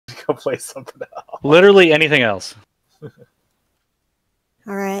go play something else. Literally anything else.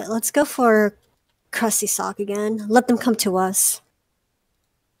 All right, let's go for Crusty Sock again. Let them come to us.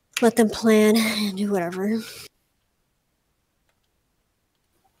 Let them plan and do whatever.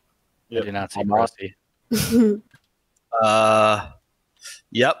 Yep. I do not see I'm off. Krusty.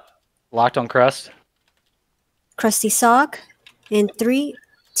 Yep. Locked on Crust. Crusty Sock. In 3,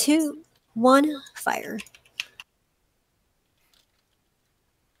 2, 1, fire.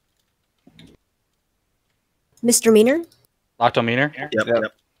 Mr. Meaner. Locked on Meaner.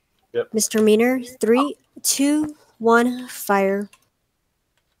 Yep. Mr. Meaner. 3, 2, 1, fire.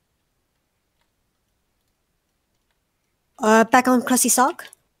 Back on Crusty Sock.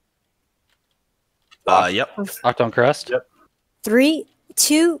 Yep. Locked on Crust. Yep. 3,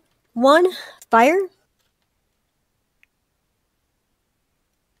 2, 1, fire.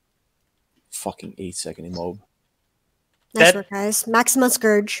 Fucking 8-second immob. Nice Dead. work, guys. Maximum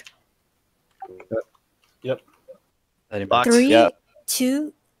Scourge. Yep. Locked. 3, Yeah.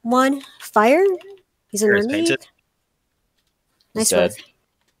 2, 1, fire. He's Air is underneath. painted. Nice Dead. work.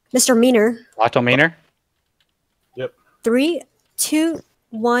 Mr. Meaner. Locked on Meaner. 3, 2,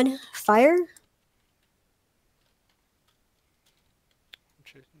 1, fire.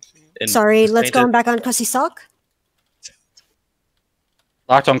 And Sorry, it's let's go painted. back on Crusty Sock.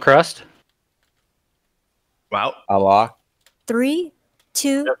 Locked on Crust. Wow. I lock. 3,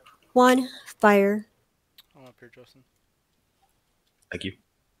 2, Yep. 1, fire. I'm up here, Justin. Thank you.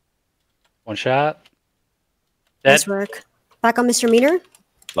 One shot. Dead. Nice work. Back on Mr. Meaner.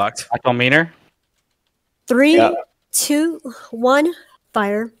 Locked. Locked on Meaner. 3, Yeah. 2, 1,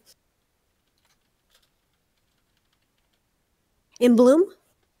 fire. In Bloom.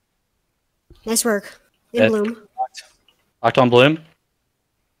 Nice work. In Dead. Bloom. Locked on Bloom.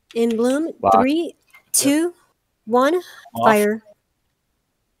 In Bloom. Lock. 3, 2, 1, Off. fire.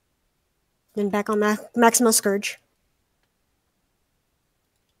 Then back on Maximal Scourge.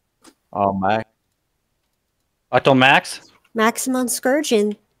 Oh, Mac. Locked on Max. Maximum Scourge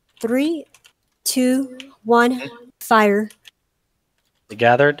in 3, 2, 1, fire. They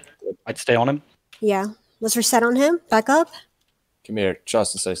gathered. I'd stay on him. Yeah. Let's reset on him. Back up. Come here.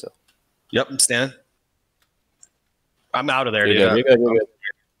 Justin, say so. Yep. I'm standing. I'm out of there, You're dude. good. You're good. You're good.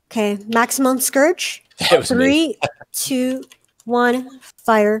 Okay. Maximum Scourge. It was me. 3, 2, 1,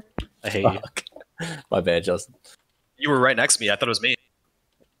 fire. I hate you. Fuck. My bad, Justin. You were right next to me. I thought it was me.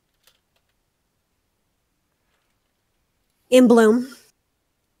 In Bloom.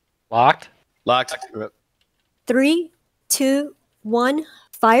 Locked. Locked. 3, 2, 1,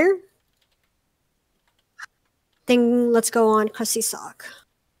 fire. Then let's go on Crusty Sock.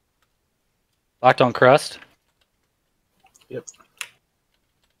 Locked on Crust. Yep.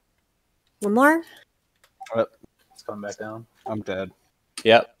 One more. It's coming back down. I'm dead.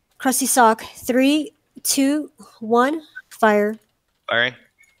 Yep. Crusty Sock. 3, 2, 1, fire. Firing.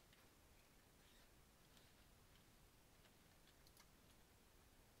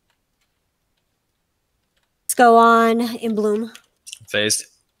 Let's go on In Bloom. Phased.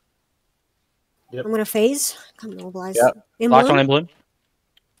 Yep. I'm going to phase. Come mobilize. Yep. In Locked on Bloom.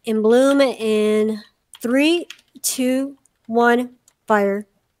 in Bloom. In Bloom in 3, 2, 1, fire.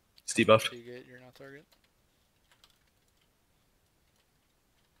 Steve buff. So you get you're not target.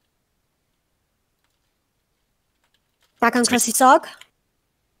 Back on Crusty Sock.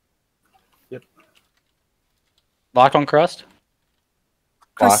 Locked on Crust.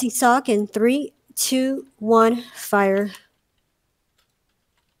 Crusty Sock in 3, 2, 1, fire.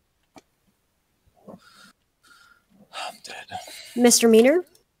 I'm dead. Mr. Meaner.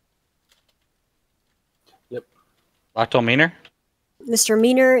 Locked on Meaner. Mr.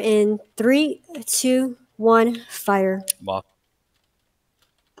 Meaner in 3, 2, 1, fire. I'm off.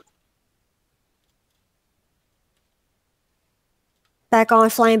 Back on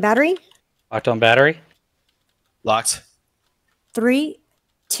Flying Battery. Locked on Battery. Locked. 3,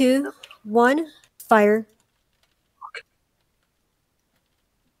 2, 1, fire.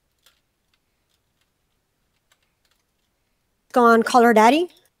 Go on Color Daddy.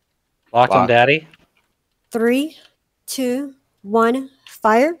 Locked on Locked. Daddy. 3, 2, 1,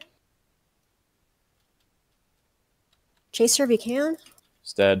 fire. Chaser if you can.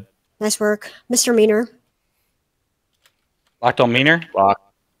 It's dead. Nice work. Mr. Meaner. Locked on Meaner. Lock.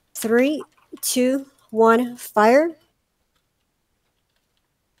 3, 2, 1, fire.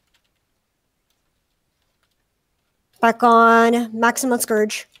 Back on Maximum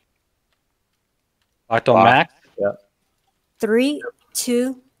Scourge. Locked on Locked. Max. 3,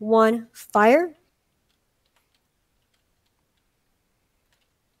 2, 1, fire.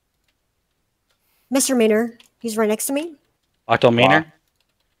 Mr. Meaner. He's right next to me. Locked on Meaner. Locked.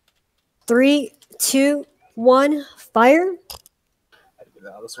 3, 2, 1, fire. Had to get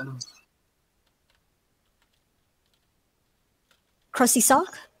out of this one. Crusty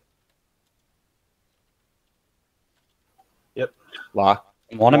sock. Yep. Lock.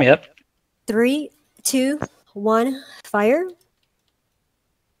 Want him? Yep. 3, 2, 1, fire.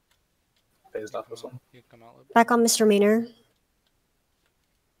 Phased off this one. You can come out. Lib. Back on Misdemeanor.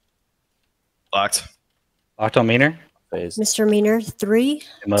 Locked. Locked on Meaner. Phased. Misdemeanor. 3,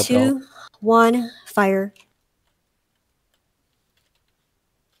 Him up, 2, 1, fire.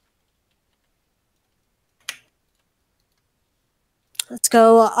 Let's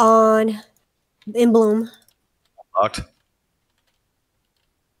go on In Bloom. Locked.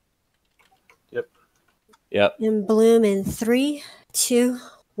 Yep. In Bloom in 3, 2,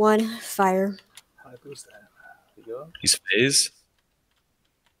 1, fire. How do I boost that? There you go. He's phased.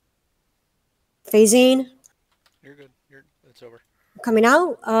 Phasing. You're good. It's over. Coming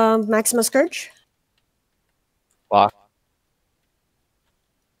out. Maximus Scourge. Lock.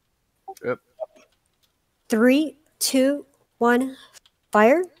 3, 2, 1,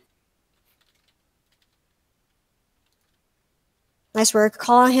 fire. Nice work.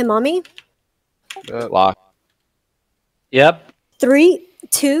 Call him mommy. Lock. Yep. 3,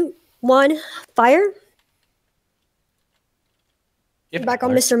 2, 1, fire. Yep. Back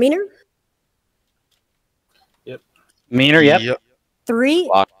on Mr. Meaner. Meaner. Yep. 3,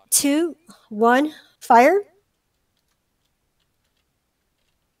 Lock. 2, 1, fire.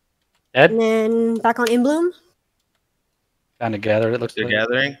 Dead. And then back on In Bloom. Kind of gathered. It looks They're like.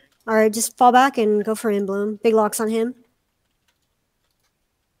 gathering. All right, just fall back and go for In Bloom. Big locks on him.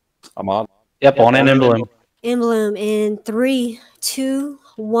 I'm on. Yep. Yep, On in on in. Bloom. In Bloom in 3, 2,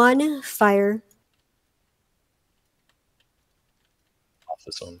 1, fire. Off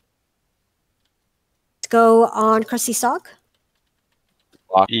this one. Let's go on Crusty Sock.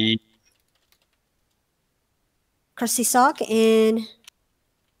 Lock. Crusty Sock in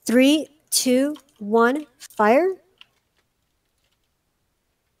 3, 2, 1, fire.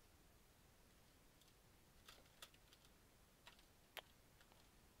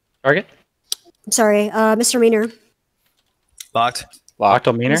 Target. I'm sorry, Mr. Meaner. Locked. Locked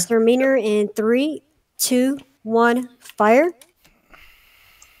on Meaner. Mr. Meaner in 3, 2, 1, fire.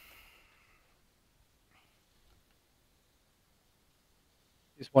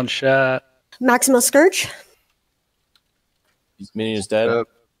 He's one shot. Maximus Scourge. Misdemeanor's dead. Yep.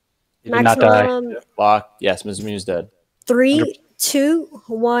 He did not die. Maximum Lock. Yes, misdemeanor's dead. 3, 2,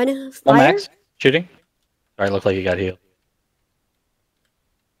 1, One fire. max. Shooting. Sorry, looked like he got healed.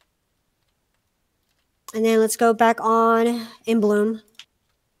 And then let's go back on In Bloom.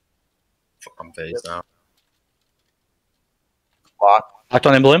 I'm phased now. Lock. Locked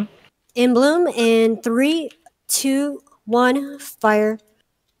on in Bloom. In Bloom in 3, 2, 1, fire.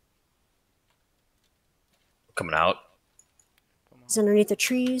 Coming out. He's underneath the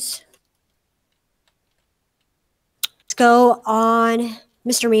trees. Let's go on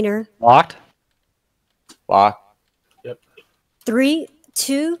Mr. Meaner. Locked. Lock. 3,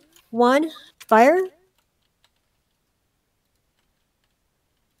 2, 1, fire.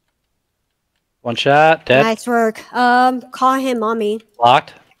 One shot. Dead. Nice work. Call him mommy.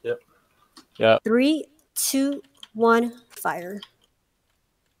 Locked. Yep. 3, 2, 1, fire.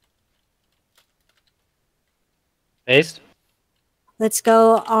 Phased. Let's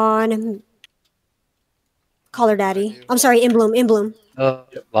go on Caller Daddy. I'm sorry, In Bloom. In Bloom.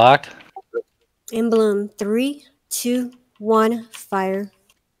 Locked. In Bloom. 3, 2, 1, fire.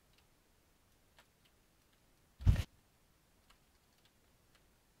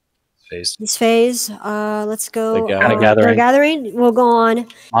 Phased. He's phase. Let's go. They're Kinda on- gathering. They're gathering. We'll go on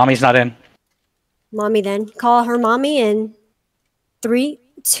Mommy's not in. mommy then. Call her mommy in 3,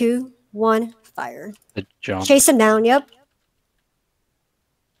 2, 1, fire. The jump. Chase him down. Yep.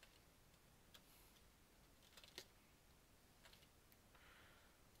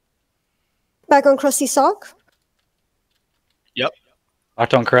 Back on Crusty Sock.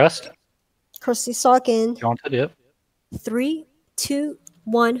 Locked on crest. Crusty Sock in Jaunted. Yep. 3, 2,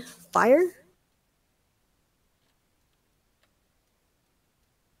 1, fire.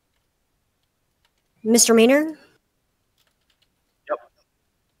 Mr. Maynard.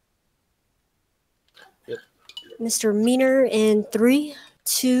 Yep. Mr. Meaner in 3,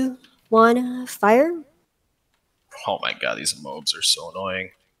 2, 1, fire. Oh my god, these mobs are so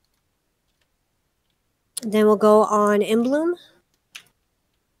annoying. Then we'll go on In Bloom.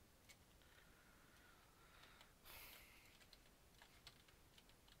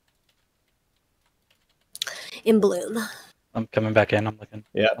 In Bloom. I'm coming back in. I'm looking.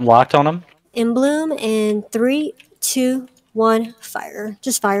 Yeah. I'm locked on him. In Bloom in 3, 2, 1, fire.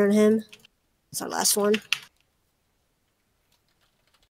 Just fire on him. It's our last one.